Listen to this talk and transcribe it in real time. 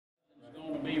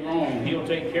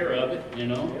take care of it, you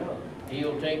know.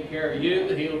 He'll take care of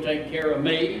you, He'll take care of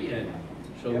me, and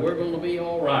so we're going to be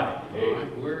all right.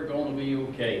 We're going to be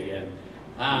okay. And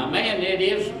man, it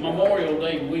is Memorial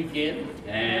Day weekend,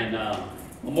 and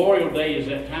Memorial Day is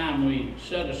that time we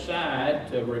set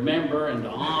aside to remember and to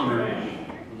honor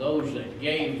those that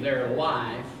gave their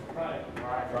life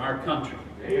for our country.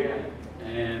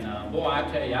 And boy, I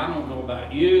tell you, I don't know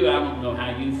about you, I don't know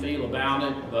how you feel about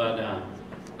it, but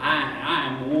I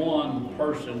am one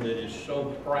person that is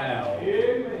so proud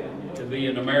to be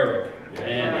an American.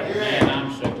 And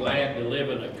I'm so glad to live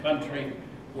in a country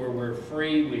where we're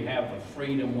free, we have the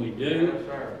freedom we do.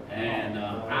 And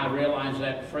I realize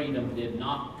that freedom did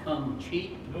not come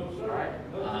cheap.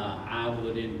 I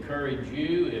would encourage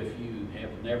you, if you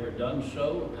have never done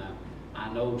so,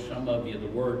 I know some of you, the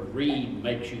word read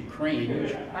makes you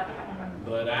cringe,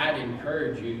 but I'd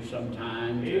encourage you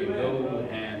sometime to go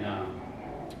and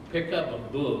pick up a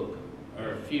book,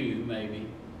 or a few maybe,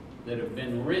 that have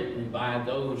been written by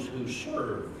those who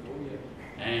served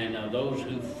and those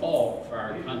who fought for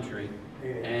our country.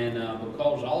 And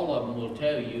because all of them will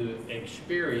tell you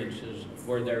experiences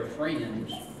where their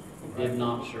friends did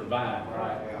not survive.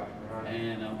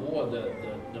 And boy,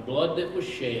 the blood that was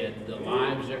shed, the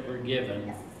lives that were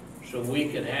given, so we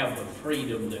could have the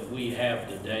freedom that we have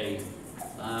today.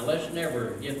 Let's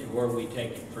never get to where we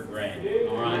take it for granted,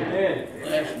 all right?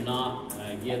 Let's not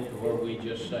get to where we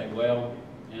just say, well,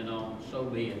 you know, so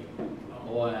be it.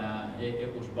 Boy,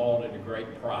 it was bought at a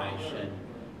great price. And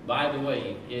by the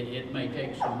way, it may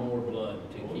take some more blood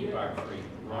to keep our freedom,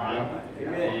 all right?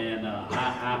 And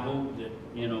I hope that,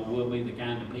 you know, we'll be the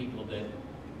kind of people that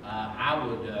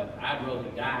I'd rather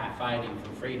die fighting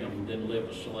for freedom than live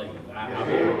a slave.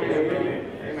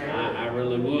 I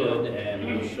really would.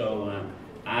 And so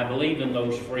I believe in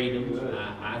those freedoms.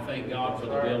 I thank God for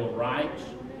the Bill of Rights.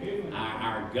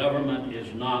 Our government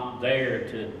is not there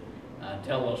to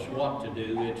tell us what to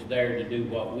do. It's there to do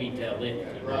what we tell it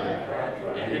to do.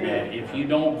 And if you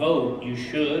don't vote, you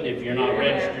should. If you're not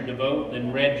registered to vote,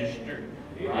 then register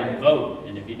and vote.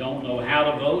 And if you don't know how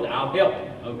to vote, I'll help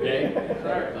you, okay?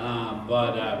 And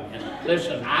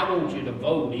listen, I want you to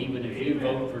vote even if you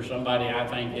vote for somebody I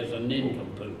think is a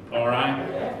nincompoop, all right?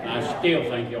 I still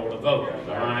think you ought to vote,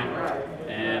 all right?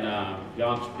 And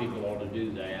God's people ought to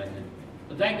do that.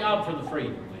 But thank God for the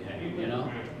freedom we have, you know?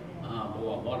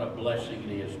 Boy, what a blessing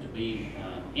it is to be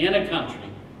in a country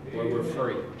where we're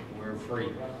free. We're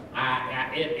free.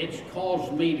 It's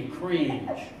caused me to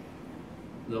cringe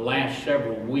the last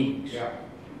several weeks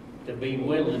to be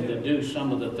willing to do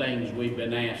some of the things we've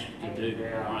been asked to do,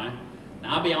 all right?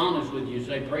 Now, I'll be honest with you,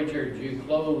 say, preacher, did you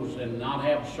close and not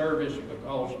have service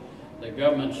because the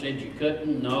government said you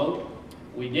couldn't? No,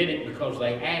 we did it because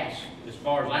they asked. As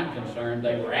far as I'm concerned,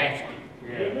 they were asking.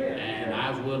 And I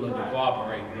was willing to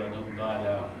cooperate with them, but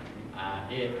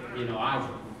you know, I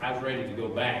was ready to go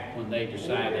back when they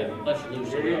decided, let's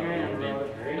loosen up a little bit.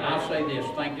 And I'll say this,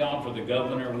 thank God for the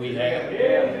governor we have.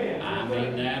 I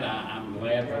mean that. I'm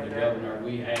glad for the governor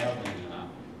we have, and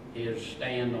his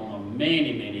stand on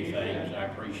many, many things. I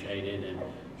appreciate it. And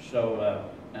so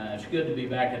it's good to be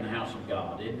back in the house of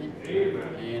God, isn't it?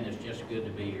 And it's just good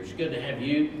to be here. It's good to have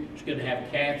you. It's good to have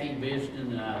Kathy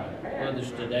visiting with us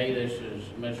today. This is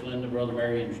Miss Linda, Brother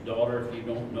Marion's daughter. If you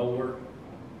don't know her,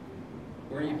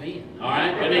 where you been? All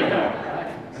right, but anyway,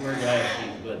 we're glad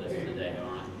she's with us today.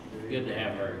 All right, good to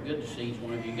have her. Good to see each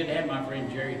one of you. Good to have my friend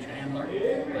Jerry Chandler.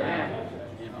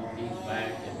 You know, he's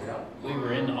back, and we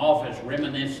were in the office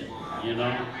reminiscing. You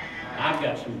know, I've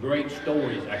got some great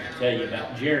stories I can tell you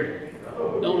about Jerry.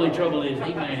 The only trouble is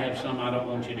he may have some I don't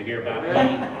want you to hear about me.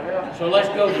 So let's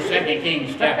go to 2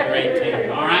 Kings chapter 18,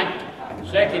 all right?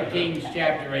 2 Kings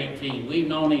chapter 18. We've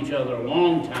known each other a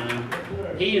long time.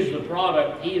 He is the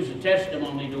product, he is a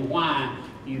testimony to why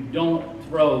you don't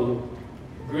throw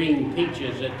green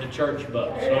peaches at the church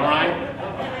bus, all right?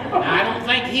 Now, I don't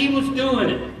think he was doing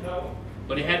it,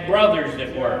 but he had brothers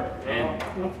that were.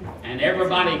 And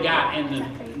everybody got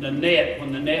in the net.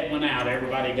 When the net went out,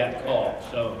 everybody got caught.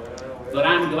 So. But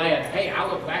I'm glad, hey, I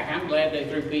look back, I'm glad they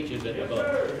threw peaches at the bus.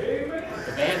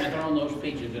 If they hadn't thrown those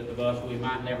peaches at the bus, we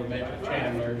might never met the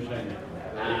Chandlers, and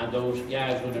those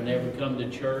guys would have never come to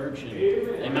church, and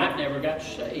they might never got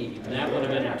saved. And that would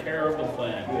have been a terrible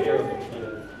thing, terrible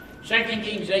thing. 2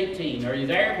 Kings 18, are you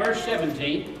there? Verse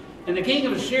 17. And the king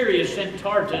of Assyria sent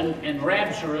Tartan and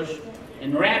Rabsaris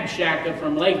and Rabshakeh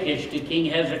from Lachish to King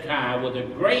Hezekiah with a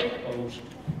great host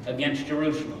against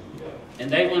Jerusalem. And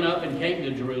they went up and came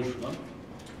to Jerusalem.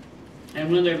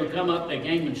 And when they were come up, they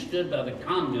came and stood by the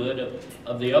conduit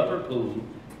of the upper pool,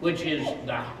 which is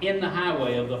in the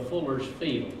highway of the fuller's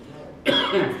field.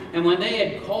 And when they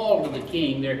had called to the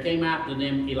king, there came out to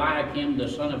them Eliakim the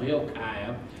son of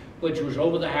Hilkiah, which was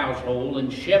over the household,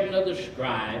 and Shebna the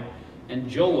scribe, and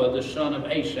Joah the son of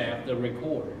Asaph the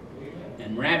recorder.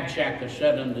 And Rabshakeh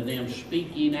said unto them,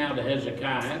 Speak ye now to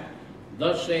Hezekiah,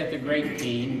 Thus saith the great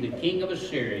king, the king of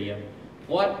Assyria,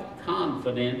 What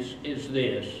confidence is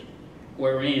this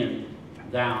wherein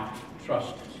thou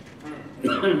trustest?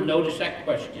 Notice that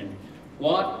question.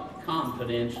 What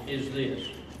confidence is this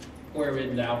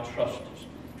wherein thou trustest?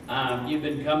 You've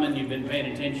been coming, you've been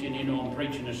paying attention. You know, I'm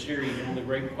preaching a series on the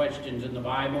great questions in the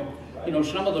Bible. You know,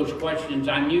 some of those questions,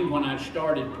 I knew when I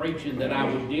started preaching that I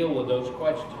would deal with those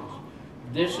questions.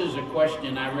 This is a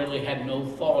question I really had no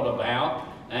thought about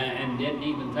and didn't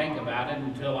even think about it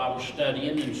until I was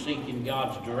studying and seeking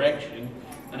God's direction.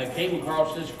 And I came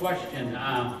across this question.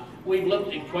 We've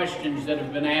looked at questions that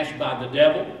have been asked by the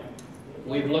devil.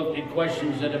 We've looked at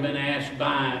questions that have been asked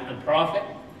by a prophet.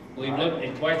 We've looked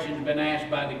at questions been asked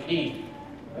by the king.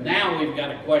 Now we've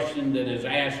got a question that is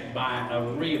asked by a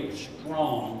real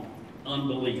strong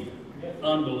unbeliever.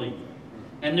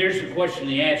 And there's the question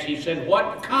he asked. He said,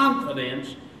 What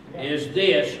confidence is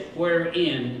this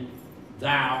wherein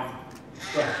thou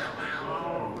trustest?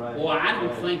 Well, I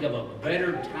don't think of a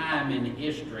better time in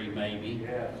history, maybe,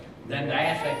 than to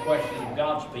ask that question of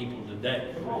God's people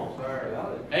today.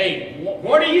 Hey,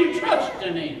 what are you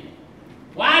trusting in?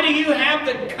 Why do you have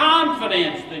the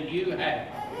confidence that you have?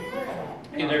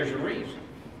 Hey, there's a reason.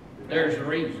 There's a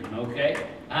reason, okay?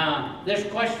 This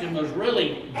question was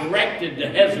really directed to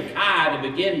Hezekiah to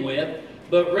begin with,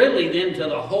 but really then to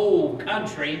the whole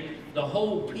country, the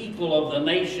whole people of the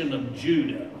nation of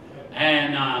Judah.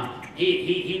 And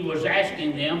he was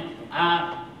asking them,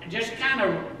 just kind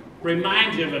of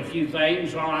remind you of a few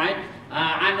things, all right?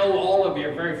 I know all of you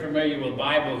are very familiar with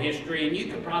Bible history, and you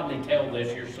could probably tell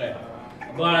this yourself.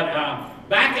 But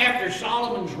back after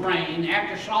Solomon's reign,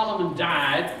 after Solomon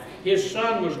died, his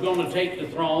son was going to take the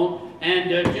throne, and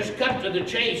just cut to the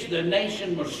chase, the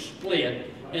nation was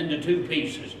split into two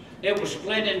pieces. It was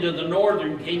split into the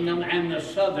northern kingdom and the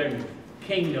southern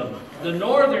kingdom. The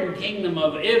northern kingdom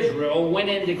of Israel went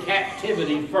into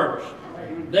captivity first.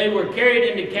 They were carried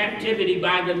into captivity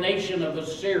by the nation of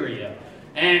Assyria.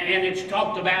 And it's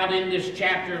talked about in this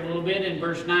chapter a little bit in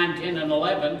verse 9, 10, and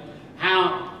 11,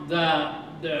 how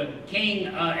the king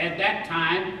at that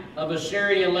time of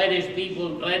Assyria led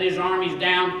his armies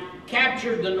down,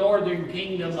 captured the northern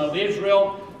kingdom of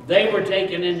Israel. They were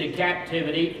taken into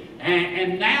captivity.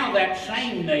 And now that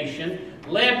same nation,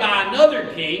 led by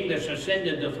another king that's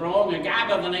ascended the throne, a guy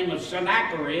by the name of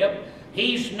Sennacherib,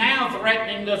 he's now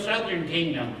threatening the southern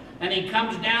kingdom. And he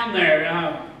comes down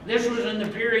there. This was in the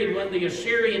period when the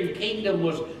Assyrian kingdom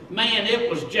was, man, it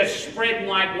was just spreading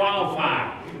like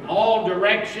wildfire. All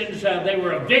directions, they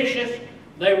were vicious,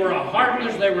 they were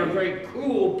heartless, they were very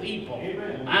cruel people.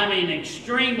 I mean,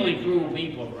 extremely cruel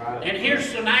people. And here's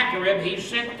Sennacherib. He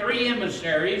sent 3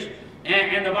 emissaries,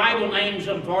 and the Bible names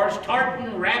them for us,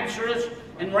 Tartan, Rabsaris,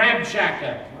 and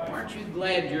Rabshakeh. Aren't you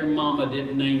glad your mama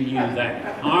didn't name you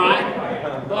that? All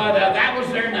right? But that was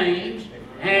their names.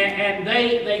 And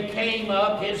they came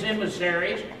up, his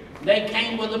emissaries. They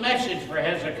came with a message for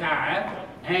Hezekiah.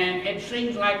 And it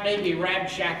seems like maybe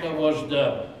Rabshakeh was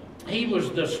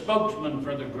the spokesman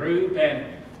for the group.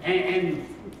 And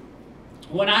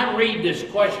when I read this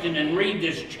question and read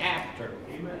this chapter,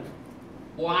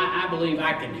 well, I believe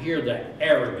I can hear the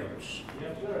arrogance.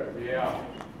 Yes, sir. Yeah.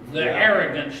 The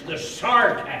arrogance, the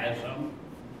sarcasm,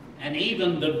 and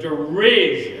even the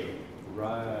derision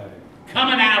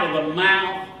coming out of the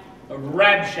mouth of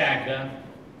Rabshakeh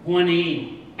when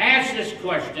he asked this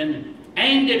question,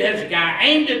 aimed at Hezekiah,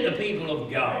 aimed at the people of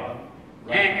God.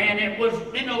 And it was,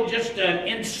 you know, just an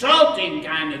insulting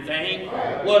kind of thing,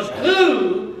 was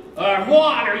who or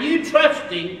what are you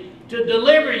trusting to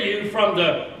deliver you from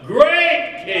the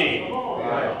great king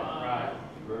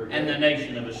and the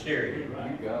nation of Assyria?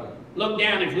 Look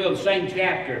down, if you will, the same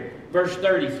chapter, verse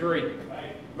 33.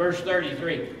 Verse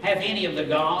 33, Have any of the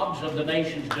gods of the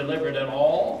nations delivered at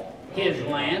all his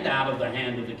land out of the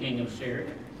hand of the king of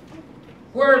Syria?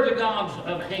 Where are the gods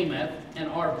of Hamath and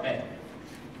Arpad?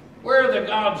 Where are the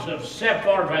gods of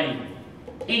Sepharvaim,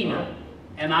 Hena,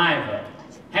 and Ivah?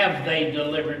 Have they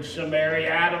delivered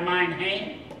Samaria out of mine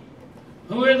hand?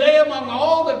 Who are they among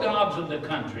all the gods of the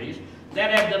countries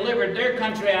that have delivered their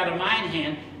country out of mine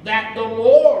hand, that the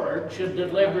Lord should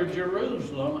deliver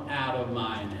Jerusalem out of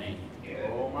mine hand?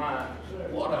 Oh my.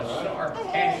 What a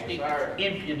sarcastic,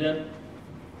 impudent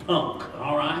punk,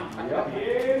 all right?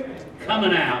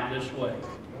 Coming out this way.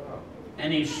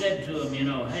 And he said to him, you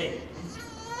know, hey,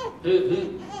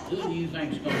 who do you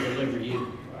think's going to deliver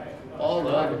you? All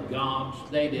the other gods,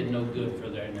 they did no good for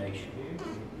their nation.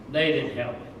 They didn't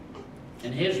help it.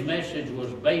 And his message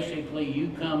was basically, you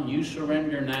come, you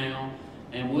surrender now,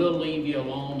 and we'll leave you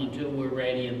alone until we're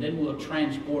ready, and then we'll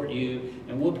transport you,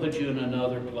 and we'll put you in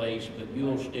another place, but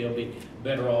you'll still be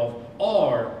better off,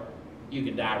 or you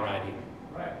can die right here.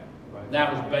 Right.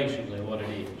 That was basically what it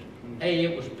is. Hey,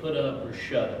 it was put up or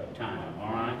shut up time,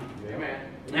 all right? Amen.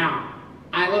 Now,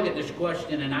 I look at this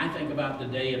question and I think about the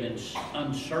day of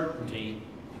uncertainty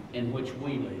in which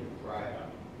we live. Right.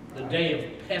 The day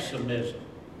of pessimism.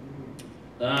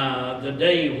 The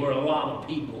day where a lot of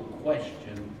people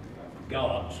question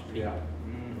God's people. Yeah.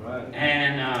 Right.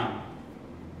 And,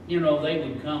 you know, they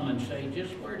would come and say,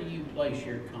 just where do you place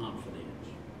your confidence?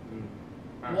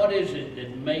 What is it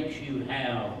that makes you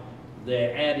have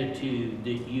the attitude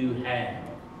that you have?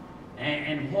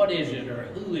 And what is it or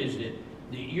who is it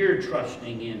that you're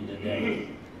trusting in today?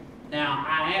 Now,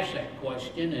 I ask that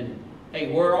question, and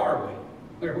hey, where are we?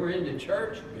 We're in the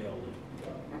church building.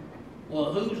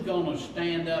 Well, who's going to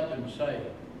stand up and say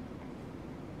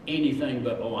anything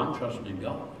but, oh, I'm trusting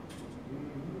God?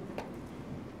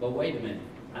 But wait a minute.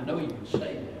 I know you can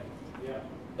say that.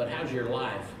 But how's your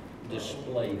life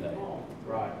display that?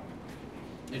 Right.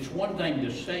 It's one thing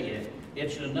to say it.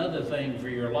 It's another thing for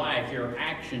your life, your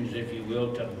actions, if you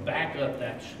will, to back up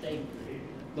that statement.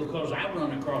 Because I've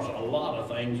run across a lot of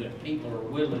things that people are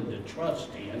willing to trust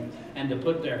in and to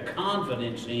put their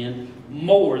confidence in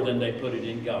more than they put it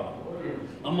in God.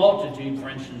 A multitude, for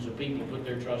instance, of people put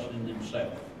their trust in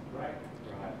themselves. Right.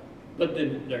 Put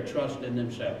their trust in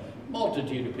themselves.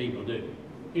 Multitude of people do.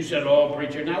 You said, oh,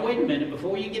 preacher, now wait a minute,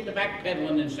 before you get to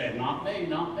backpedaling and say, not me,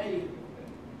 not me.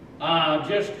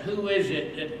 Just who is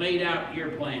it that made out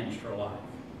your plans for life?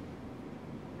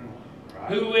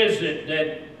 Right. Who is it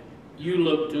that you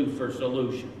look to for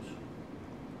solutions?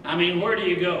 I mean, where do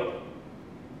you go?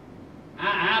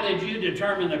 How did you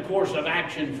determine the course of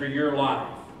action for your life?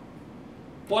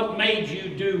 What made you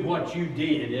do what you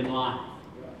did in life?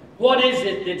 What is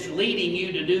it that's leading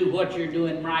you to do what you're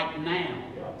doing right now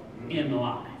in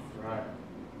life? Right.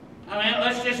 I mean,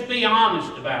 let's just be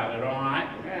honest about it, all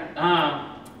right?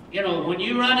 You know, when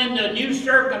you run into new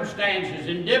circumstances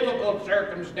and difficult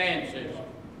circumstances,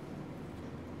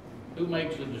 who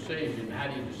makes the decision? How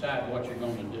do you decide what you're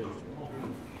going to do?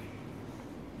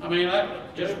 I mean,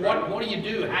 just what do you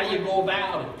do? How do you go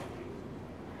about it?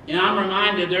 You know, I'm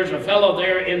reminded there's a fellow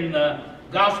there in the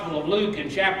Gospel of Luke in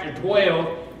chapter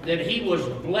 12 that he was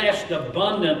blessed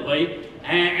abundantly,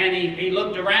 and he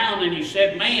looked around and he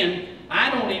said, man, I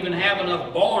don't even have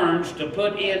enough barns to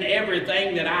put in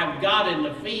everything that I've got in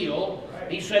the field.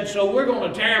 He said, so we're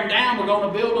going to tear them down, we're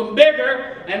going to build them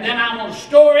bigger, and then I'm going to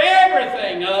store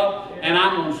everything up, and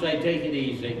I'm going to say, take it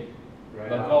easy,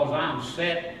 because I'm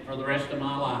set for the rest of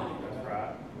my life.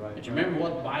 But you remember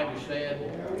what the Bible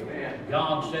said?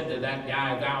 God said to that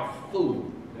guy, thou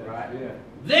fool,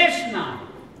 this night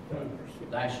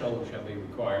thy soul shall be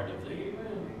required of thee.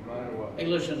 Hey,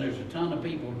 listen, there's a ton of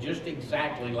people just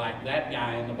exactly like that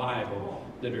guy in the Bible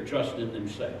that are trusting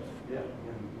themselves.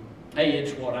 Hey,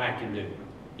 it's what I can do.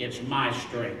 It's my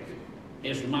strength.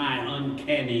 It's my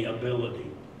uncanny ability.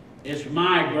 It's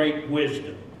my great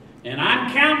wisdom. And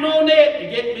I'm counting on it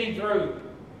to get me through.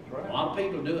 A lot of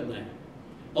people doing that.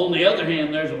 On the other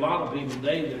hand, there's a lot of people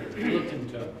today that are looking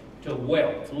to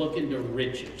wealth, looking to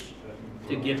riches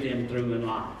to get them through in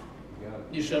life.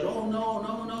 You said, oh, no,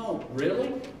 no, no.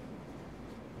 Really?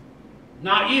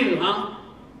 Not you, huh?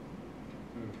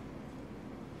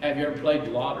 Have you ever played the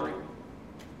lottery?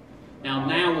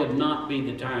 Now would not be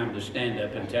the time to stand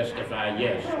up and testify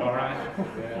yes, all right?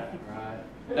 Yeah,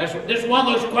 right. This is one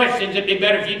of those questions that'd be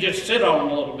better if you just sit on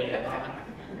a little bit.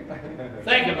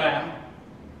 Think about it.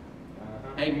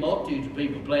 Hey, multitudes of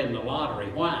people playing the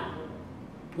lottery. Why?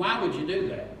 Why would you do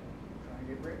that? Trying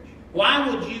to get rich. Why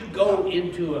would you go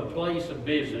into a place of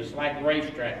business like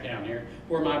Racetrack down here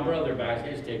where my brother buys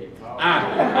his ticket?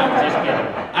 I'm just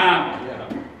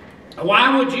kidding.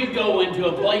 Why would you go into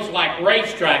a place like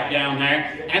Racetrack down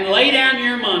there and lay down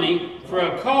your money for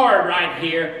a card right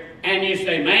here and you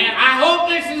say, man, I hope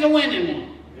this is a winning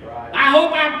one. Right. I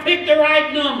hope I picked the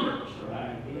right numbers.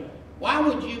 Right. Why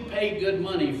would you pay good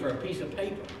money for a piece of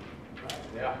paper? Right.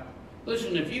 Yeah.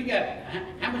 Listen, if you got,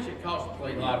 how much it costs to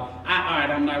play the lottery? All right,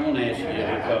 I'm not going to ask you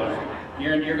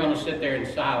because you're going to sit there in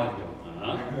silence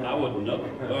and go, I wouldn't know.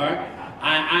 All right?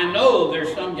 I know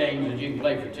there's some games that you can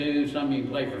play for $2, some you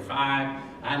can play for $5,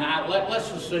 and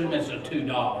let's assume it's a $2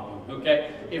 one,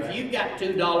 okay? If you've got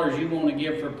 $2 you want to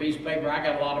give for a piece of paper, I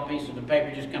got a lot of pieces of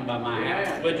paper, just come by my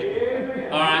house, would you?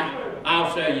 All right?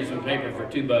 I'll sell you some paper for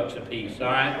 $2 a piece, all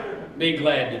right? Be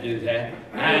glad to do that.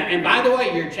 And by the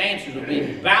way, your chances will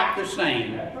be about the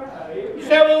same. You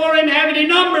say, well, we don't even have any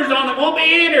numbers on it. Won't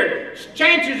be entered.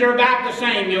 Chances are about the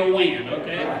same. You'll win,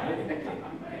 okay?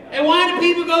 And why do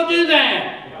people go do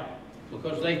that?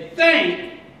 Because they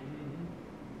think,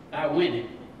 I win it.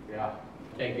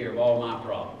 Take care of all my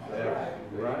problems.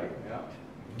 Right.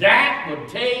 That would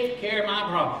take care of my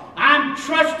problem. I'm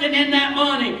trusting in that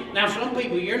money. Now, some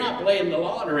people, you're not playing the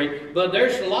lottery, but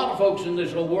there's a lot of folks in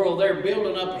this whole world, they're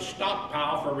building up a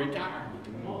stockpile for retirement.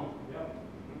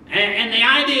 And the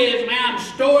idea is, man, I'm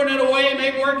storing it away,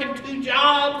 maybe working 2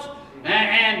 jobs,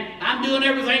 and I'm doing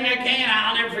everything I can.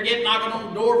 I'll never forget knocking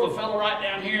on the door of a fellow right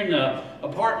down here in the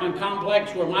apartment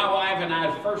complex where my wife and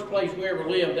I's first place we ever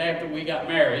lived after we got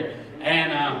married.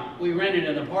 And we rented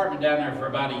an apartment down there for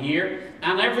about a year.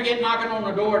 I'll never forget knocking on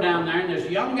the door down there, and this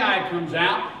young guy comes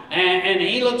out, and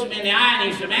he looks me in the eye,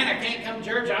 and he said, man, I can't come to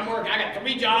church. I'm working. I got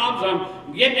 3 jobs.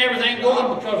 I'm getting everything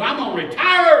going because I'm going to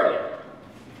retire early.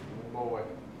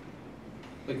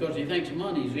 Because he thinks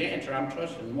money's the answer. I'm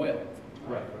trusting wealth.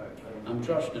 Right. I'm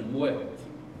trusting wealth.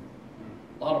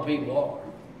 A lot of people are.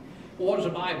 Well, what does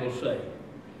the Bible say?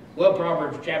 Well,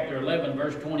 Proverbs chapter 11,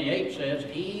 verse 28 says,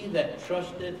 he that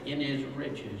trusteth in his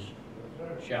riches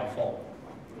shall fall.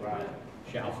 Right.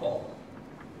 Shall fall.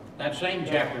 That same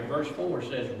chapter, verse 4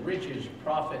 says, riches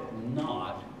profit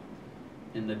not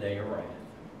in the day of wrath.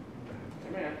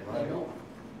 Amen. They don't.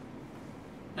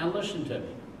 Now listen to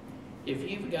me. If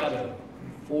you've got a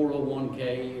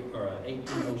 401k or a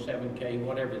 1807k,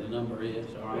 whatever the number is,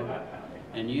 all right,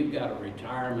 and you've got a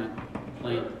retirement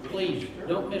plan, please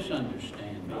don't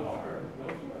misunderstand me.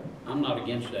 I'm not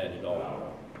against that at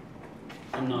all.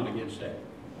 I'm not against that.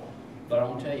 But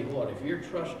I'll tell you what, if you're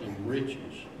trusting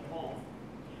riches,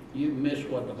 you miss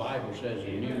what the Bible says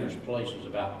in numerous places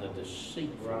about the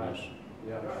deceitfulness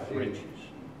of riches.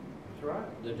 That's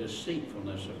right. The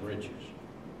deceitfulness of riches.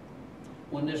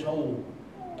 When this whole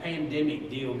pandemic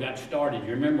deal got started,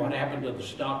 you remember what happened to the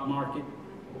stock market?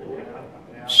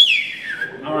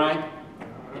 All right?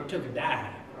 It took a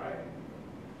dive.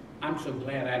 I'm so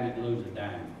glad I didn't lose a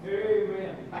dime.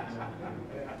 Amen.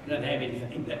 Doesn't have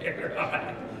anything there.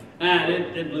 I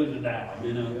didn't lose a dime,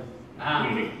 you know.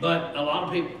 But a lot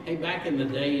of people, hey, back in the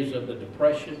days of the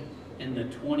Depression, in the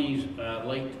 20s,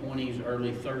 late 20s,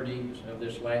 early 30s of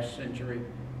this last century,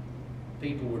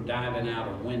 people were diving out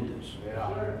of windows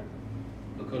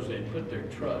because they put their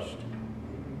trust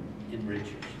in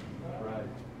riches. Right.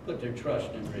 Put their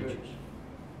trust in riches.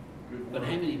 But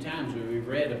how many times have we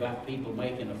read about people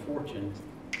making a fortune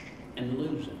and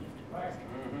losing it?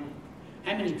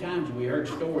 How many times have we heard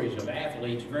stories of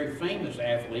athletes, very famous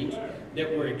athletes,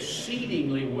 that were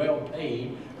exceedingly well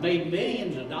paid, made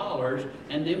millions of dollars,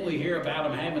 and then we hear about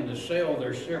them having to sell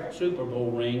their Super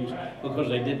Bowl rings because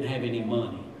they didn't have any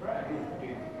money.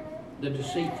 The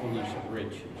deceitfulness of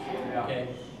riches. Okay?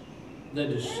 The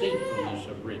deceitfulness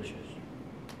of riches.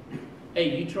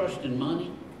 Hey, you trust in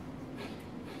money?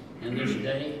 In this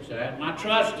day, say, my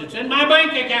trust, it's in my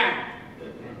bank account.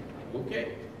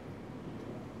 Okay.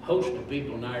 A host of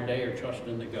people in our day are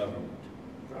trusting the government.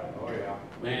 Oh, yeah.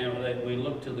 Man, we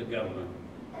look to the government.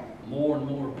 More and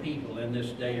more people in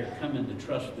this day are coming to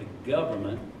trust the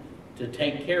government to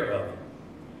take care of them.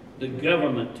 The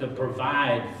government to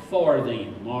provide for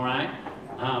them, all right?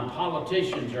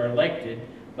 Politicians are elected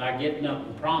by getting up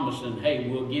and promising, hey,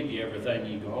 we'll give you everything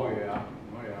you go. Oh, yeah.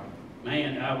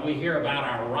 Man, we hear about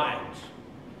our rights.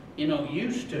 You know,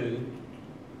 used to,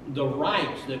 the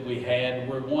rights that we had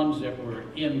were ones that were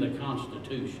in the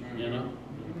Constitution, you know.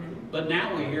 But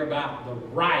now we hear about the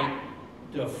right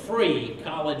to free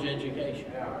college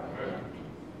education.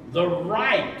 The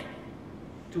right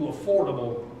to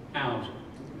affordable housing.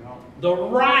 The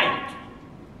right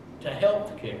to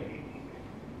health care.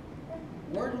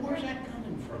 Where's that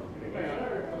coming from?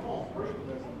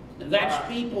 That's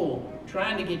people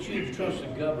trying to get you to trust the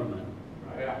government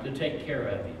to take care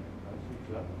of you.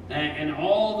 And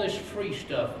all this free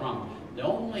stuff from the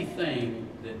only thing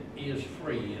that is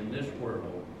free in this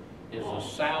world is the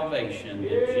salvation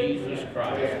that Jesus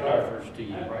Christ offers to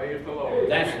you.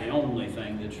 That's the only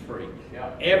thing that's free.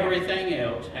 Everything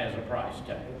else has a price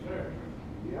tag.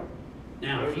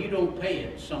 Now, if you don't pay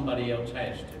it, somebody else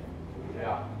has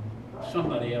to.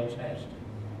 Somebody else has to.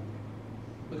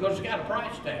 Because it's got a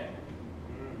price tag.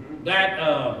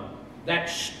 That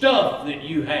stuff that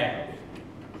you have,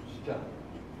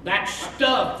 that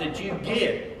stuff that you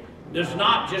get does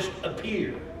not just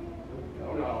appear.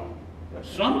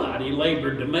 Somebody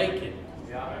labored to make it.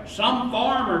 Some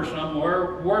farmer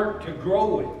somewhere worked to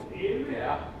grow it.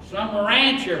 Yeah. Some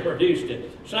rancher produced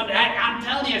it. I'm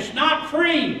telling you, it's not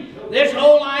free. This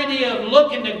whole idea of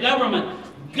looking to government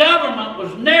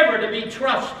was never to be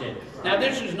trusted. Now,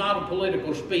 this is not a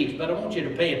political speech, but I want you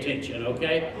to pay attention,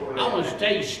 okay? I want to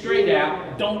tell you straight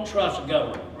out, don't trust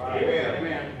government.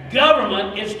 Amen.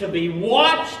 Government is to be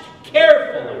watched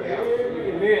carefully.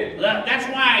 Amen. That's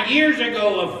why years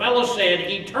ago a fellow said,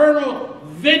 eternal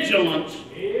vigilance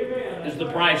is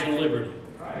the price of liberty.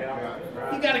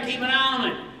 You got to keep an eye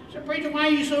on it. So, preacher, why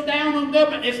are you so down on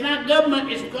government? It's not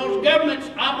government. It's because government's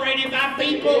operated by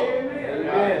people.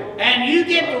 Amen. And you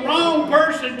get the wrong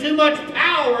person too much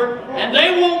power, and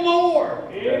they want more.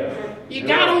 You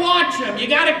got to watch them. You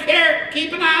got to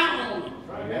keep an eye on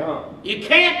them. Yeah. You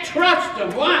can't trust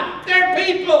them. Why? They're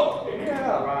people.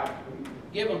 Yeah. Right.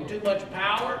 Give them too much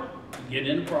power, get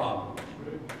into problems.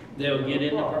 They'll get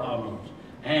into problems.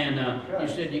 And you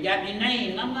said, you got any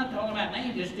names? I'm not talking about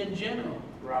names, just in general.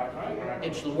 Right. Right.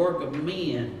 It's the work of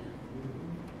men.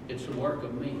 It's the work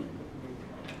of men.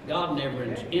 God never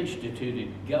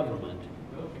instituted government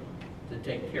to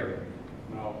take care of it.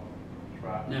 No. That's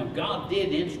right. Now, God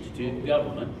did institute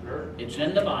government. Sure. It's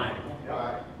in the Bible.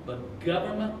 Right. But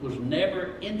government was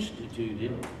never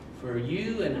instituted for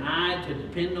you and I to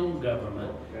depend on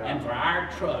government and for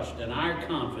our trust and our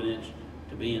confidence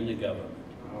to be in the government,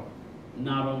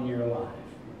 not on your life.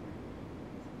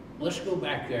 Let's go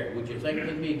back there. Would you think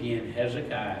with me again,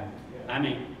 Hezekiah?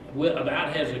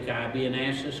 About Hezekiah being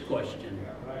asked this question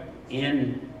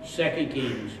in 2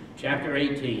 Kings chapter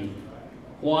 18.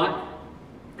 What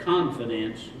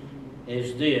confidence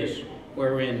is this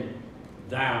wherein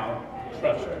thou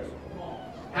trustest?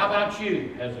 How about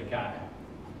you, Hezekiah?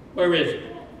 Where is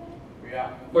it? Yeah.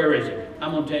 Where is it?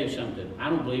 I'm going to tell you something. I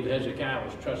don't believe Hezekiah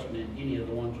was trusting in any of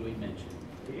the ones we mentioned.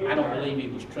 I don't believe he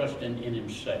was trusting in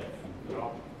himself.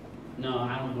 No,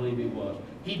 I don't believe he was.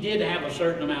 He did have a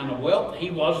certain amount of wealth.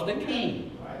 He was the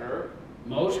king. Sure.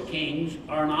 Most kings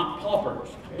are not paupers,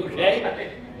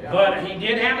 okay? But he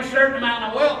did have a certain amount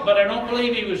of wealth, but I don't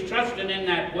believe he was trusting in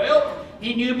that wealth.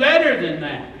 He knew better than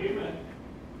that.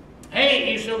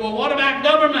 Hey, he said, well, what about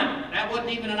government? That wasn't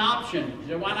even an option. He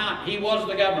said, why not? He was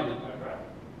the government.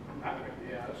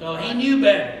 So he knew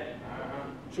better.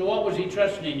 So what was he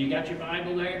trusting in? You got your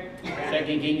Bible there? 2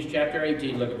 Kings chapter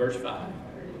 18, look at verse 5.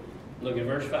 Look at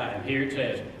verse 5. Here it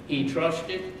says, he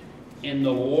trusted in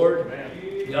the Lord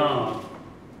God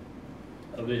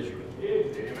of Israel.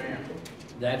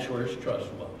 That's where his trust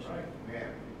was.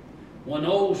 When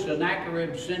old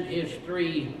Sennacherib sent his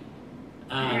 3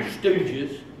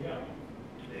 stooges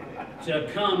to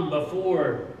come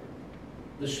before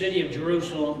the city of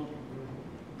Jerusalem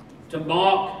to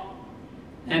mock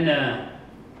and,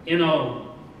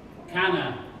 kind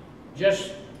of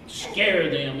just scare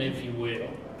them, if you will.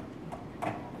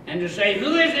 And to say,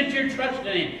 who is it you're trusting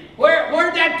in?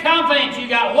 Where'd that confidence you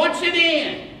got? What's it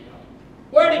in?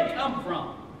 Where'd it come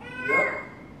from?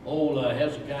 Old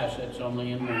Hezekiah said it's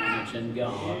only in one. It's in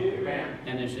God.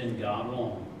 And it's in God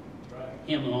alone.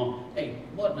 Him alone. Hey,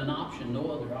 wasn't an option, no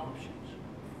other options.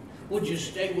 Would you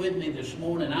stay with me this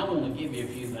morning? I want to give you a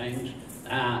few things.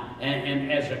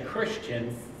 And as a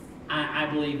Christian, I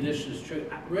believe this is true.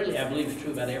 Really, I believe it's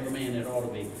true about every man. It ought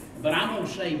to be. But I'm going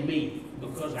to say me,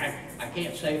 because I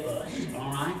can't say us,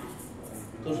 all right?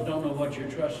 Because I don't know what you're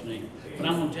trusting in. But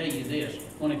I'm going to tell you this.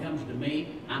 When it comes to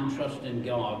me, I'm trusting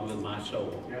God with my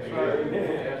soul.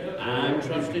 I'm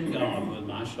trusting God with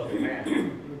my soul.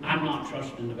 I'm not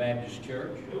trusting the Baptist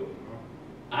church.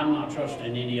 I'm not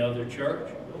trusting any other church.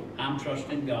 I'm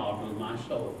trusting God with my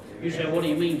soul. You say, what do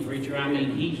you mean, preacher? I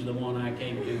mean, he's the one I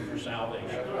came to for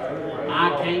salvation.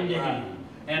 I came to him.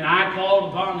 And I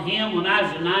called upon him when I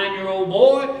was a 9-year-old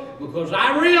boy, because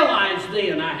I realized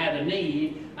then I had a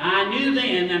need. I knew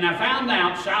then, and I found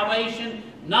out salvation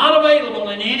not available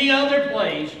in any other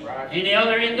place, any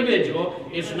other individual.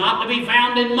 It's not to be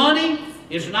found in money.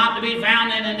 It's not to be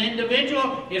found in an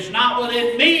individual. It's not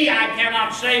within me. I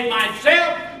cannot save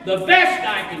myself. The best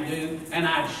I can do, and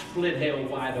I'd split hell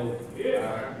wide open.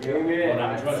 But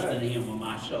I'm trusting him with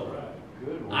my soul.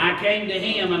 I came to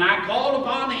him and I called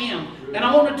upon him. And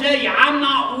I want to tell you, I'm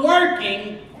not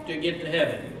working to get to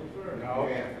heaven.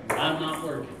 I'm not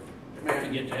working to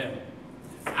get to heaven.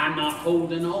 I'm not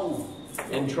holding on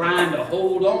and trying to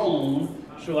hold on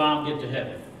so I'll get to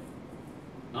heaven.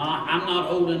 I'm not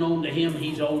holding on to him.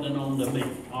 He's holding on to me.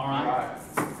 All right?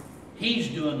 He's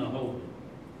doing the holding.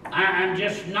 I'm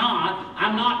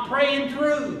not praying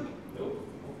through.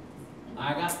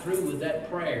 I got through with that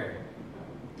prayer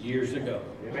years ago.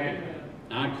 Amen.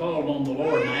 I called on the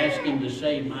Lord and I asked him to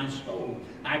save my soul.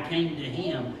 I came to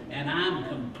him and I'm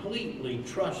completely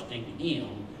trusting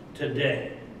him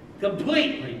today.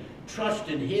 completely trust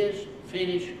in His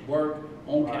finished work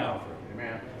on Calvary.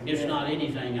 Amen. It's not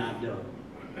anything I've done.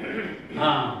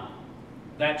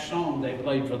 That song they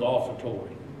played for the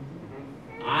offertory.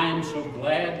 I am so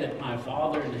glad that my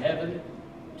Father in heaven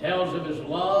tells of His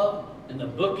love in the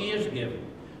book He has given.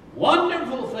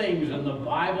 Wonderful things in the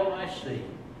Bible I see,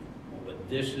 but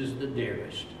this is the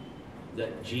dearest,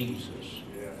 that Jesus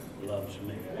loves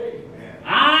me.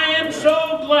 I am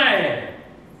so glad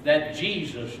that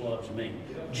Jesus loves me.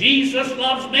 Jesus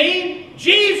loves me.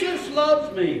 Jesus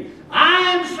loves me. I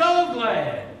am so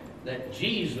glad that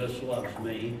Jesus loves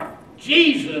me.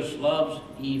 Jesus loves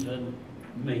even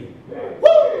me.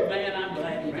 Woo! Man, I'm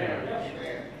glad He does.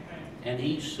 And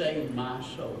He saved my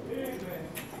soul.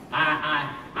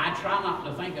 I try not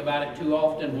to think about it too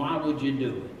often. Why would you do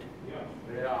it?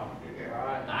 Yeah.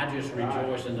 Right. I just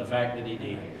rejoice in the fact that He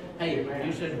did. Hey,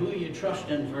 you said, who are you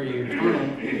trusting for your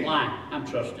eternal life? I'm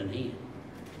trusting Him.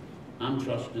 I'm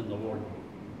trusting the Lord.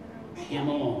 Him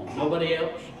alone. Nobody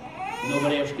else.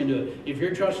 Nobody else can do it. If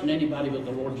you're trusting anybody but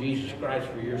the Lord Jesus Christ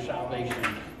for your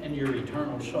salvation and your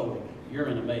eternal soul, you're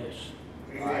in a mess.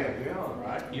 Right.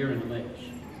 You're in a mess.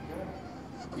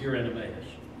 You're in a mess.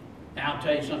 Now, I'll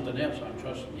tell you something else I'm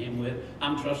trusting Him with.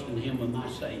 I'm trusting Him with my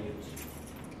savings.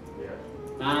 Yes.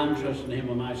 I'm trusting Him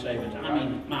with my savings. I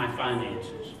mean, my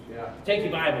finances. Yeah. Take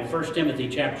your Bible, 1 Timothy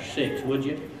chapter 6, would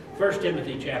you? 1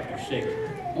 Timothy chapter 6.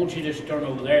 Won't you just turn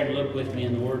over there and look with me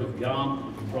in the Word of God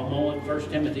for a moment? 1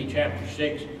 Timothy chapter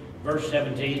 6, verse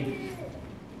 17.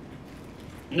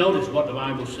 Notice what the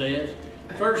Bible says.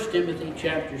 1 Timothy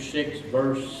chapter 6,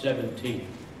 verse 17.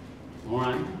 All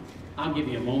right. I'll give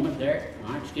you a moment there.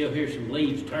 All right. Still hear some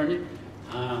leaves turning.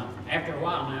 After a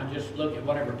while now, just look at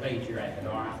whatever page you're at.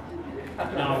 All right.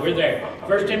 No, we're there.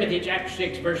 1 Timothy chapter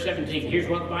 6, verse 17. Here's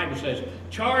what the Bible says.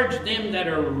 Charge them that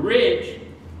are rich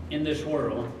in this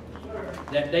world,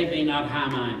 that they be not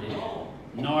high-minded,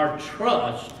 nor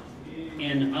trust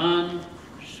in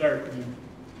uncertain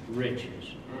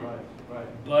riches,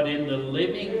 but in the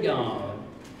living God,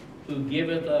 who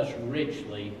giveth us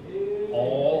richly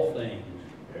all things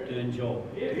to enjoy.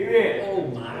 Oh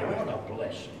my, what a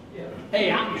blessing.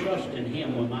 Hey, I'm trusting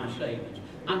Him with my savings.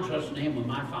 I'm trusting Him with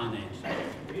my finances.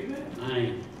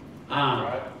 I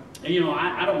am. You know,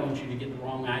 I don't want you to get the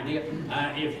wrong idea.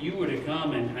 If you were to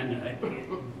come and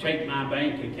take my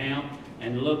bank account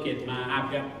and look at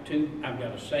I've got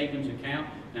a savings account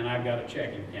and I've got a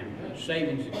checking account. The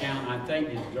savings account, I think,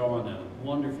 is drawing a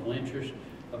wonderful interest,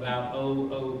 about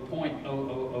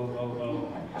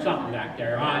 0.00000 something back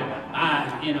there.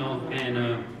 You know,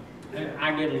 and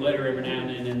I get a letter every now and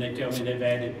then, and they tell me they've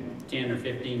added 10 or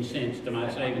 15 cents to my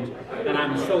savings, and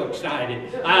I'm so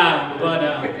excited.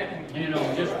 You know,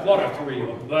 just what a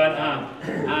thrill. But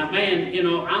man, you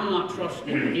know, I'm not trusting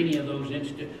any of those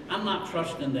I'm not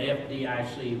trusting the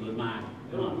FDIC with my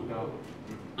money.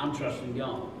 I'm trusting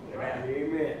God.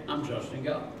 Amen. I'm trusting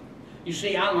God. You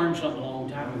see, I learned something a long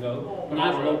time ago. When I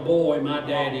was a little boy, my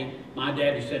daddy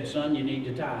said, "Son, you need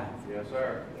to tithe." Yes,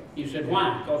 sir. You said,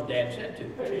 "Why?" Because Dad said to.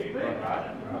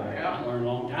 I learned a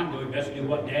long time ago, you best do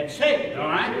what Dad said, all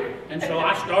right? And so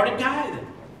I started tithing.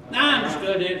 Now I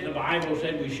understood it, the Bible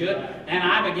said we should, and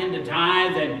I began to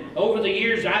tithe, and over the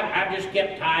years I've just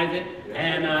kept tithing,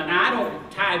 and now I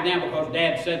don't tithe now because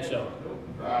Dad said so.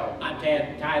 I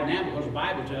tithe now because the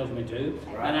Bible tells me to,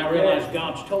 and I realize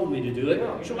God's told me to do it,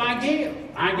 so I give.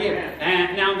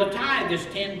 And now the tithe is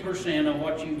 10% of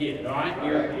what you get, all right?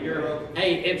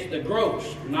 Hey, it's the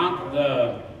gross, not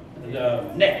the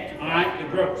net, all right? The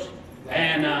gross.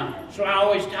 And so I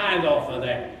always tithe off of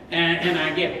that, and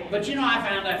I give. But you know, I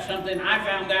found out something. I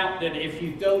found out that if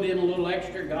you throwed in a little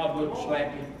extra, God wouldn't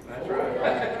slap you. That's right.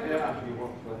 Yeah.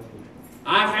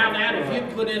 I found out if you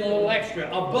put in a little extra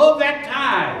above that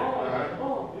tithe.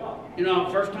 You know,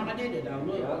 first time I did it, I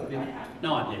looked.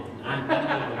 No, I didn't. I knew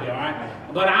it would be all right.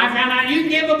 But I found out you can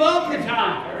give above the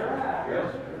tithe.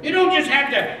 You don't just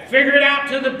have to figure it out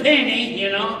to the penny,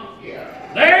 you know.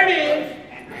 There it is.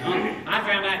 I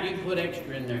found out you can put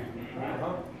extra in there.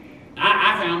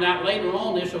 I found out later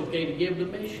on it's okay to give the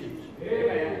missions.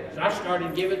 So I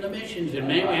started giving the missions, and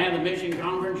man, we had the mission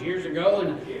conference years ago,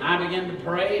 and I began to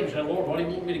pray and said, "Lord, what do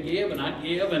you want me to give?" And I'd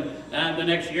give, and the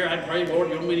next year I'd pray, "Lord,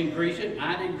 you want me to increase it?" And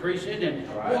I'd increase it, and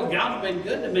boy, God's been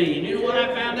good to me. And you know what I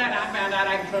found out? I found out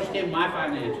I can trust Him with my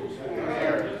finances.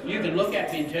 You can look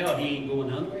at me and tell He ain't going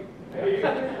hungry.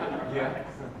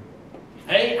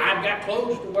 Hey, I've got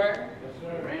clothes to wear.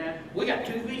 We got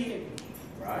 2 vehicles.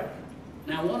 Right.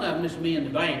 Now, one of them is me and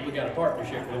the bank. We got a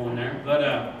partnership going there. But,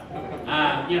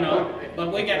 you know,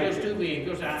 but we got those 2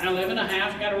 vehicles. I live in a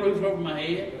house, got a roof over my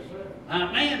head.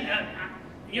 Man,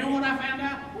 You know what I found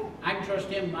out? I can trust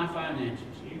Him with my finances.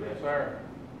 Yes, sir.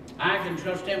 I can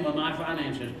trust Him with my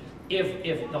finances.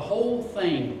 If the whole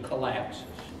thing collapses,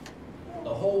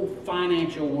 the whole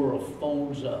financial world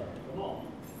folds up,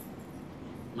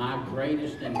 my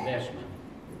greatest investment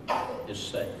is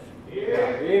safe.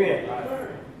 Amen.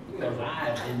 Because I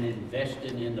have been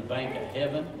investing in the bank of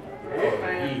heaven for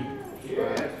Amen.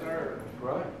 years. Yes, sir. That's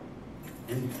right.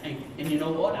 And you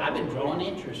know what? I've been drawing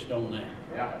interest on that.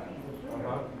 Yeah.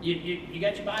 You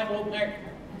got your Bible open there?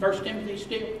 1 Timothy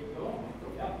still?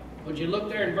 Would you look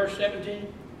there in verse 17?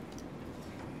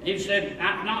 He said,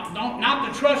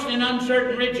 not to trust in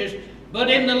uncertain riches, but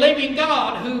in the living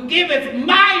God, who giveth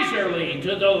miserly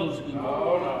to those who...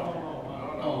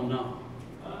 Oh, no.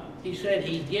 He said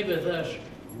He giveth us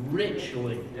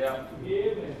richly. Yeah.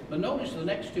 But notice the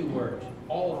next two words.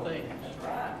 All things.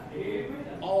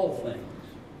 All things.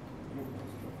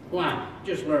 Why?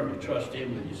 Just learn to trust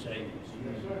Him with your savings.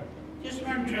 Just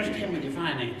learn to trust Him with your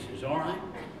finances, all right?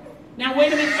 Now,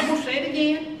 wait a minute. I'm going to say it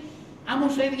again. I'm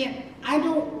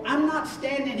not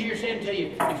standing here saying to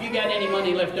you, if you got any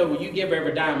money left over, you give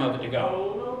every dime of it to God.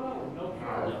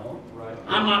 No.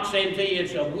 I'm not saying to you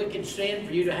it's a wicked sin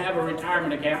for you to have a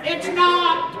retirement account. It's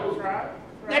not.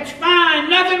 That's fine.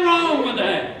 Nothing wrong with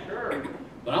that.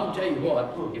 But I'm going to tell you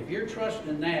what, if you're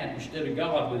trusting that instead of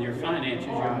God with your finances,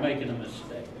 you're making a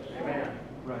mistake.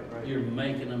 You're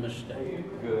making a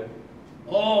mistake. Good.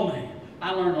 Oh, man.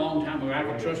 I learned a long time ago I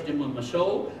could trust Him with my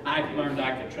soul. I learned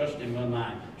I could trust Him with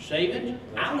my savings.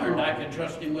 I learned I could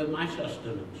trust Him with my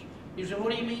sustenance. You say,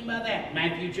 what do you mean by that?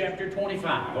 Matthew chapter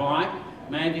 25, all right?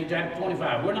 Matthew chapter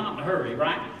 25. We're not in a hurry,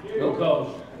 right?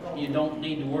 Because you don't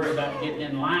need to worry about getting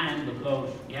in line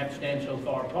because you have to stand so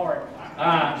far apart.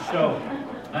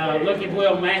 Look if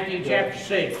will, Matthew chapter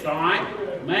 6, all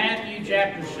right? Matthew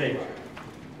chapter 6.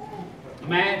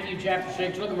 Matthew chapter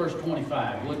 6, look at verse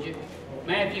 25, would you?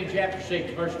 Matthew chapter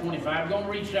 6, verse 25. I'm going to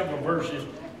read several verses.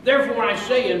 Therefore I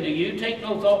say unto you, take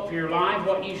no thought for your life,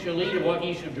 what ye shall eat or what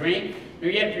ye shall drink, nor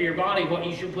yet for your body what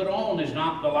ye shall put on. Is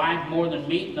not the life more than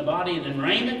meat, and the body than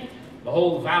raiment?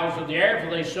 Behold the fowls of the air, for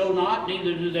they sow not,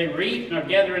 neither do they reap, nor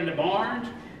gather into barns,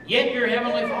 yet your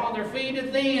heavenly Father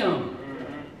feedeth them.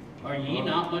 Are ye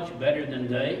not much better than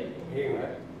they?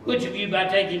 Which of you by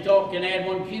taking thought can add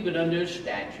 1 cubit unto his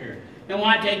stature? And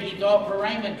why take ye thought for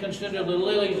raiment? Consider the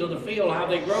lilies of the field, how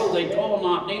they grow, they toil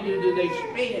not, neither do they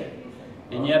spin.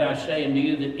 And yet I say unto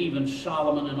you that even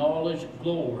Solomon in all his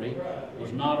glory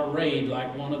was not arrayed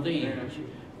like one of these.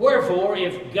 Wherefore,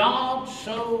 if God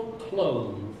so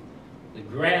clothe the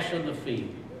grass of the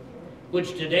field,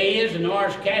 which today is and tomorrow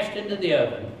is cast into the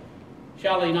oven,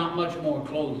 shall He not much more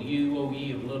clothe you, O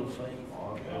ye of little faith?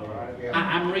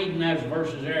 I'm reading those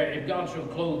verses there. If God shall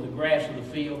clothe the grass of the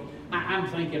field, I'm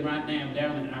thinking right now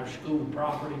down in our school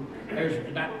property, there's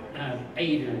about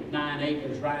 8 or 9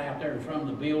 acres right out there in front of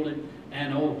the building.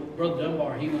 And old Brother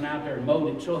Dunbar, he went out there and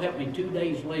mowed it. So help me, 2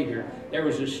 days later, there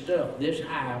was this stuff this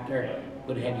high out there,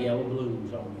 but it had yellow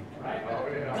blooms on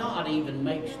it. God even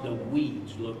makes the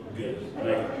weeds look good,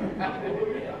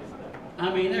 man.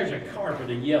 I mean, there's a carpet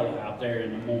of yellow out there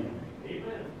in the morning.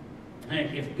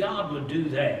 And if God would do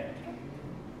that,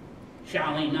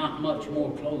 shall He not much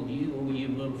more clothe you, O ye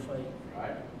of little faith?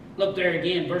 Right. Look there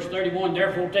again, verse 31.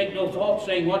 Therefore take no thought,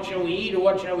 saying, what shall we eat, or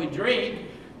what shall we drink,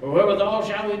 or wherewithal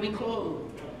shall we be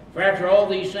clothed? For after all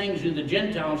these things do the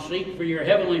Gentiles seek, for your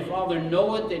heavenly Father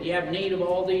knoweth that ye have need of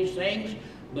all these things.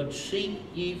 But seek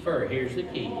ye first. Here's the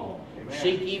key.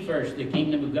 Seek ye first the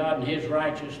kingdom of God and His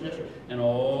righteousness, and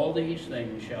all these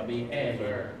things shall be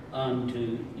added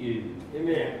unto you.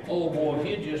 Amen. Oh boy, if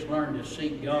you just learn to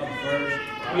seek God first,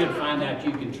 you'll find out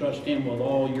you can trust Him with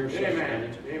all your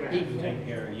sustenance. He can take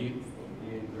care of you.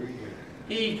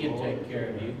 He can take care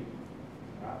of you.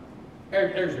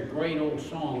 There's a great old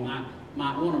song.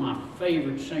 One of my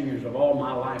favorite singers of all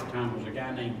my lifetime was a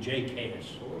guy named Jake Hess.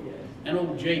 And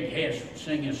old Jake Hess would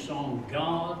sing his song,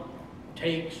 God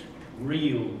takes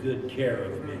real good care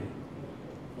of me.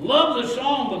 Love the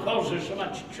song because there's so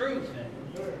much truth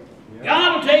in it.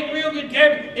 God will take real good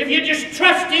care of you if you just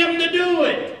trust Him to do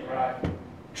it.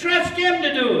 Trust Him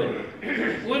to do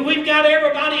it. When we've got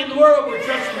everybody in the world, we're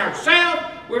trusting ourselves,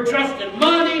 we're trusting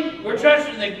money, we're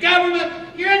trusting the government.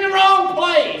 You're in the wrong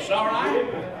place, all right?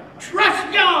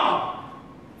 Trust God.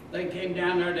 They came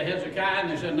down there to Hezekiah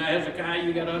and they said, now Hezekiah,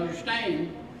 you got to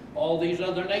understand, all these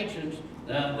other nations,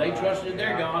 they trusted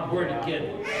their God. We're the kid.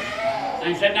 And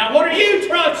he said, now what are you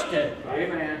trusting?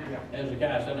 Amen.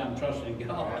 Hezekiah said, I'm trusting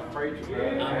God. I'm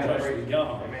trusting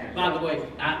God. Amen. By the way,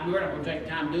 we're not going to take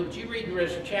time to do it, but you read the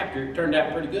rest of the chapter, it turned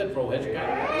out pretty good for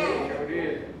Hezekiah. Sure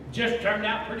did. Just turned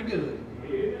out pretty good.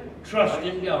 Trust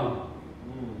in God.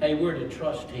 Hey, we're to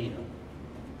trust Him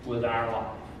with our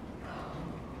life.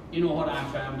 You know what I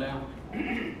found out?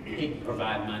 He can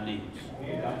provide my needs.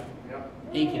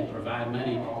 He can provide my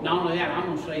needs. Not only that, I'm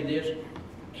going to say this.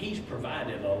 He's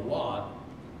provided a lot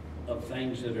of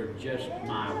things that are just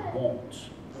my wants.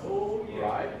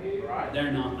 Right.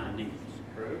 They're not my needs.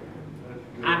 True.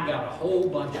 I've got a whole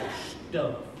bunch of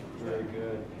stuff Very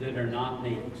good. that are not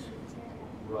needs.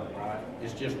 Right.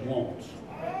 It's just wants.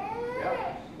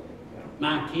 Yep.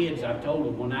 My kids, I've told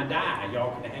them, when I die,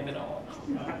 y'all can have it all.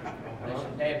 They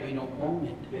said, Dad, we don't want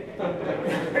it.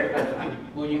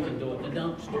 Well, you can do it in the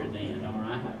dumpster then, all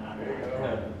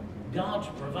right? God's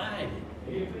provided.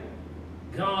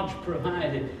 God's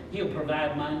provided. He'll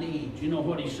provide my needs. You know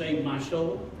what He saved my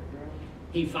soul?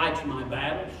 He fights my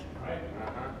battles.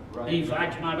 He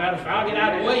fights my battles. If I'll get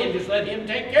out of the way and just let Him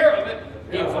take care of it,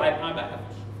 He'll fight my battles.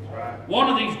 One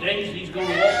of these days, He's going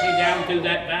to walk me down through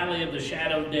that valley of the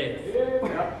shadow of death.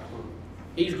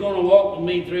 He's going to walk with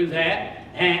me through that.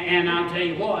 And I'll tell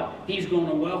you what, He's going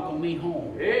to welcome me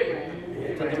home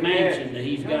to the mansion that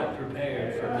He's got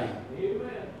prepared for me.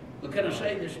 But can I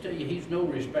say this to you? He's no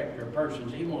respecter of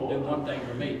persons. He won't do one thing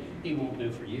for me. He won't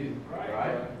do for you.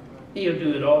 He'll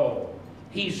do it all.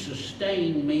 He's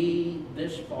sustained me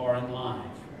this far in life.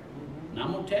 And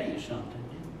I'm going to tell you something.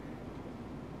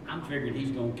 I'm figuring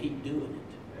He's going to keep doing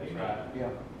it.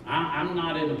 I'm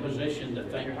not in a position to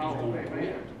think He's going to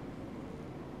quit.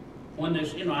 When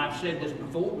this, I've said this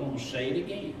before, I'm going to say it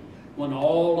again. When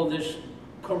all of this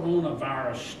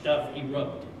coronavirus stuff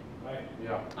erupted,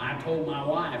 I told my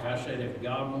wife, I said, if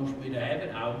God wants me to have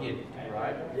it, I'll get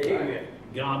it.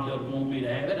 God doesn't want me to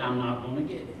have it, I'm not going to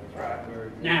get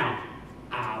it. Now,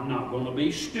 I'm not going to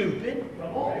be stupid.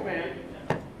 All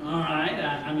right?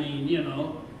 I mean,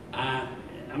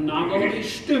 I'm not going to be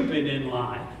stupid in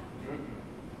life.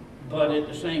 But at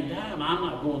the same time, I'm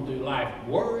not going through life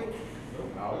worried.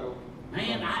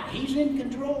 Man, He's in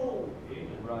control.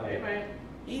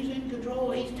 He's in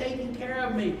control. He's taking care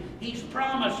of me. He's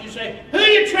promised. You say, who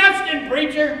you trusting,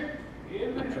 preacher?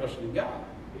 I'm trusting God.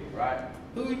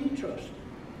 Who are you trusting?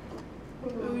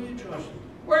 Who are you trusting?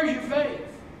 Where's your faith?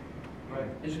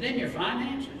 Is it in your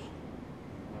finances?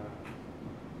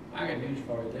 I got news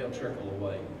for you. They'll trickle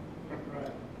away.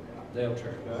 They'll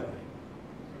trickle away.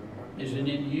 Is it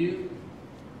in you?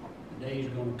 The day's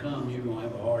going to come, you're going to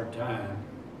have a hard time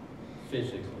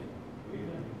physically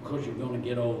because you're going to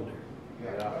get older.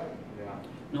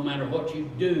 No matter what you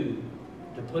do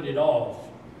to put it off,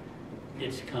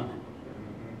 it's coming.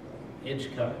 It's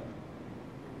coming.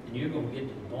 And you're going to get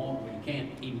to the point where you can't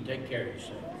even take care of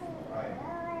yourself.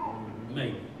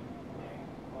 Maybe.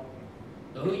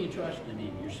 So who are you trusting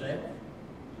in? Yourself?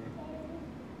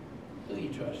 Who are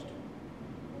you trusting?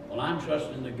 Well, I'm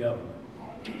trusting the government.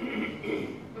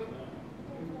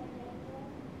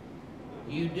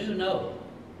 You do know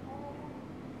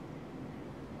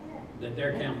that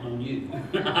they're counting on you.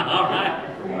 All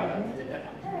right?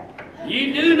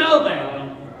 You do know that, don't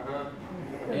you?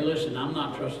 Hey, listen, I'm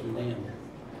not trusting them.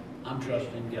 I'm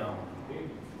trusting God.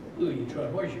 Who are you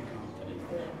trusting? Where's your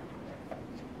confidence?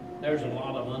 There's a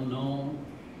lot of unknown.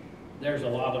 There's a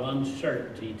lot of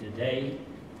uncertainty today.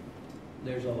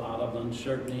 There's a lot of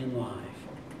uncertainty in life.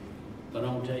 But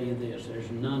I'll tell you this, there's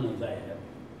none of that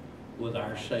with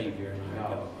our Savior and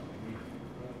our God.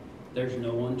 There's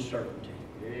no uncertainty.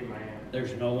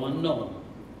 There's no unknown.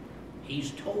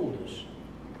 He's told us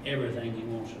everything He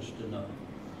wants us to know.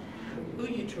 Who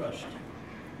you trusting?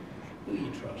 Who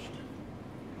you trusting?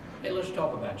 Hey, let's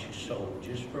talk about your soul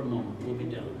just for a moment. We'll be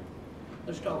done.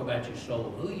 Let's talk about your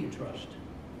soul. Who you trusting?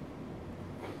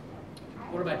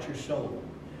 What about your soul?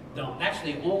 That's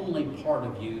the only part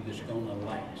of you that's going to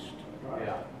last.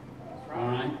 All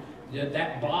right?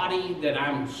 That body that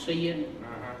I'm seeing,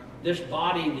 this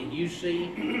body that you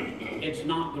see, it's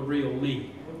not the real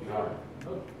me.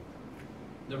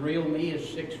 The real me is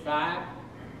 6'5",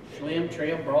 slim,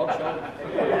 trim, broad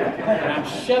shouldered. And I'm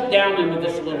shut down into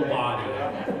this little body.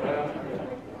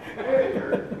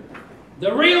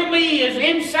 The real me is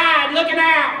inside looking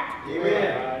out.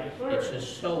 Amen. It's a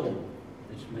soul.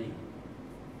 It's me.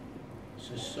 It's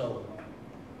a soul.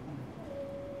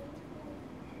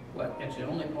 Well, it's the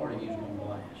only part of you that's going to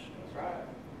last. That's right.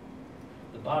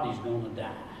 The body's going to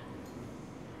die.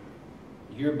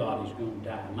 Your body's going to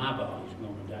die. My body's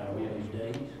going to die one of these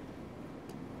days.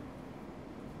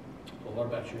 But what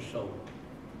about your soul?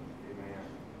 Amen.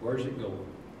 Where's it going?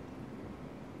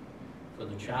 For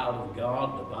the child of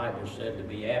God, the Bible said to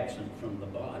be absent from the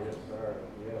body Yes, sir.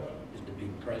 Yes. is to be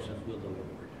present with the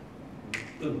Lord.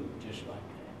 Boom, just like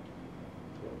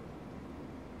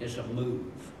that. It's a move.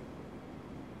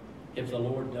 If the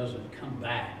Lord doesn't come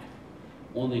back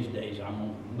One of these days I'm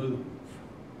going to move.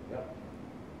 Yep.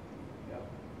 Yep.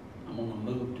 I'm going to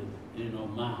move to,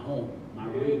 my home, my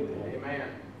real home. Amen.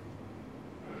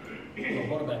 Well,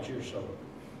 what about your soul?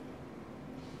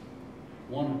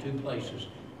 One or two places.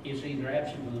 It's either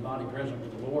absent from the body, present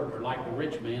with the Lord, or like the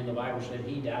rich man, the Bible said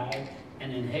he died,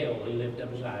 and in hell he lifted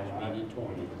up his eyes, being in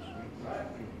torments.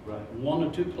 Right. One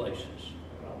or two places.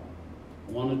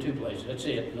 One or two places. That's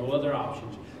it. No other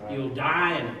options. You'll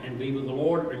die and be with the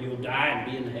Lord, or you'll die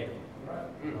and be in hell.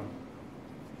 Right.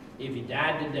 If you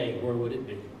died today, where would it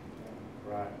be?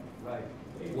 Right. Right.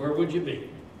 Where would you be?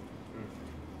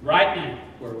 Right now,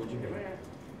 where would you be?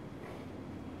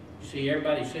 You see,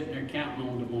 everybody sitting there counting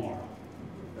on tomorrow.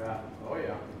 Yeah. Oh,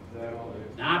 yeah. That will do.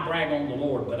 Now, I brag on the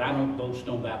Lord, but I don't boast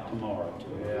about tomorrow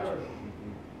too much. Yeah.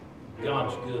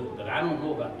 God's good, but I don't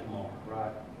know about tomorrow.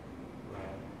 Right.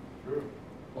 Right. True.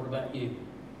 What about you?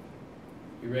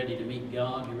 You ready to meet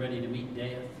God? You ready to meet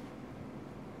death?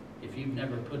 If you've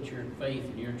never put your faith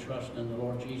and your trust in the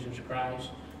Lord Jesus Christ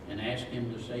and asked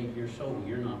Him to save your soul,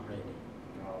 you're not ready.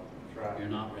 No, that's right. You're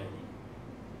not ready.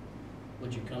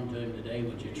 Would you come to Him today?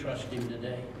 Would you trust Him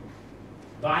today?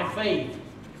 By faith,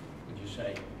 would you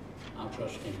say, I'll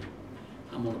trust Him.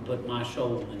 I'm going to put my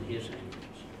soul in His hands.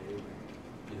 Good.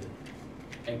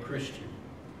 Hey, Christian,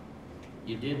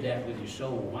 you did that with your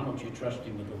soul. Why don't you trust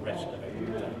Him with the rest of it?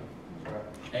 Right.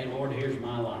 Hey, Lord, here's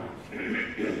my life.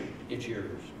 It's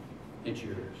yours. It's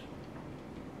yours.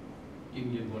 You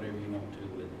can do whatever you want to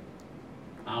with it.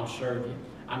 I'll serve you.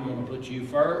 I'm going to put you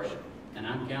first, and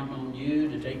I'm counting on you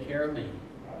to take care of me.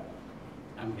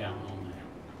 I'm counting on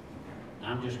that.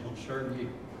 I'm just going to serve you.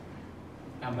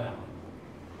 How about it?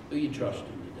 Who you trusting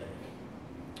today?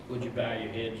 Would you bow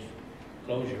your heads?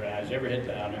 Close your eyes. Every head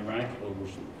bowed, every eye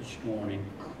closed this morning.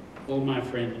 Oh, my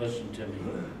friend, listen to me.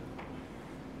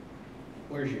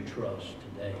 Where's your trust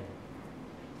today?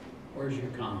 Where's your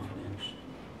confidence?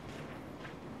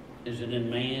 Is it in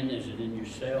man? Is it in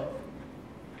yourself?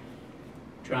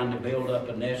 Trying to build up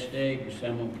a nest egg, and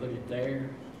someone put it there?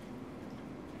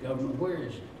 Government, where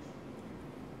is it?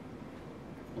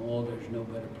 Oh, there's no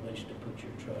better place to put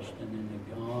your trust than in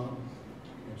the God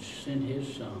that sent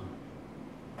His Son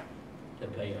to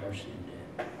pay our sin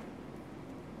debt.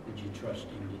 Would you trust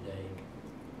Him today?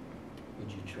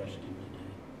 Would you trust Him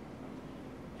today?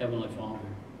 Heavenly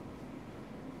Father,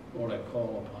 Lord, I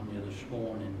call upon you this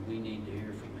morning. We need to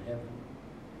hear from heaven.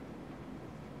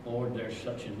 Lord, there's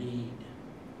such a need.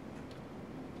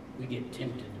 We get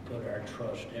tempted to put our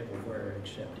trust everywhere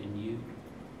except in you.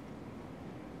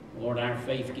 Lord, our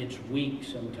faith gets weak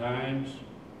sometimes.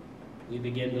 We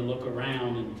begin to look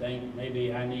around and think,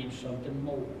 maybe I need something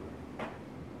more.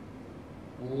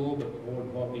 Oh, but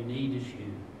Lord, what we need is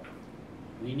you.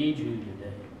 We need you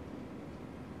today.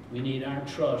 We need our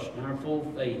trust and our full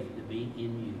faith to be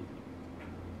in you.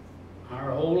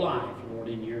 Our whole life, Lord,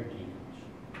 in your hands.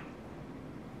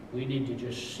 We need to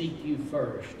just seek you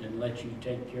first and let you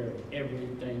take care of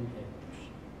everything else.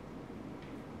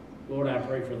 Lord, I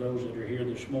pray for those that are here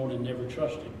this morning never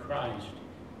trusted Christ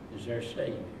as their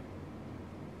Savior.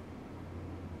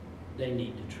 They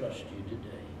need to trust you today.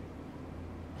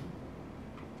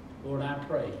 Lord, I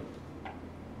pray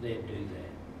they'd do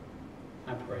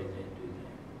that. I pray they'd do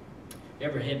that.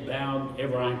 Every head bowed,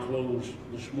 every eye closed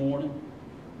this morning.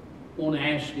 I want to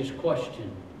ask this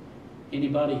question.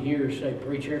 Anybody here say,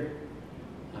 preacher,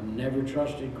 I've never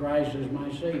trusted Christ as my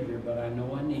Savior, but I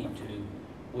know I need to.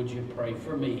 Would you pray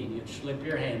for me? You'd slip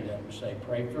your hand up and say,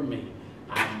 pray for me.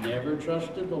 I've never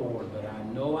trusted the Lord, but I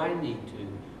know I need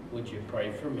to. Would you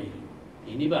pray for me?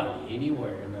 Anybody,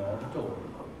 anywhere in the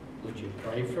auditorium, would you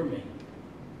pray for me?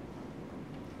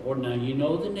 Lord, now you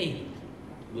know the need.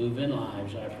 Move in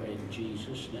lives, I pray in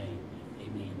Jesus' name.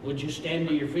 Amen. Would you stand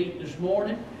to your feet this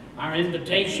morning? Our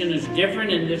invitation is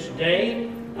different in this day.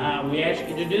 We ask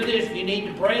you to do this. If you need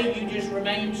to pray, you just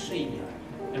remain seated.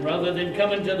 And rather than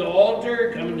coming to the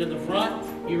altar, coming to the front,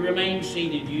 you remain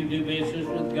seated. You do business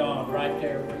with God right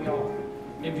there where you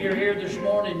are. If you're here this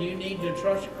morning, you need to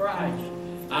trust Christ.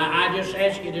 I just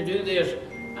ask you to do this.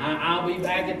 I'll be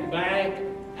back at the back,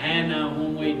 and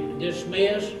when we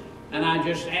dismiss, and I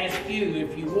just ask you,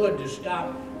 if you would, to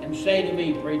stop and say to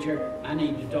me, preacher, I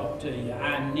need to talk to you.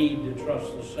 I need to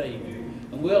trust the Savior.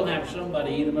 And we'll have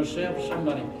somebody, either myself or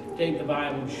somebody, take the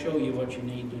Bible and show you what you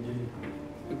need to do.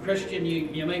 But Christian,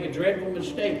 you make a dreadful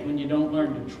mistake when you don't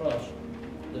learn to trust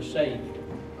the Savior.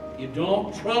 You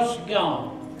don't trust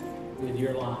God with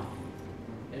your life.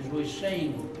 As we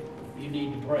sing, you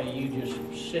need to pray. You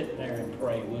just sit there and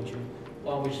pray, would you,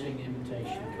 while we sing the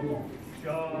invitation. Come on.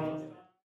 God.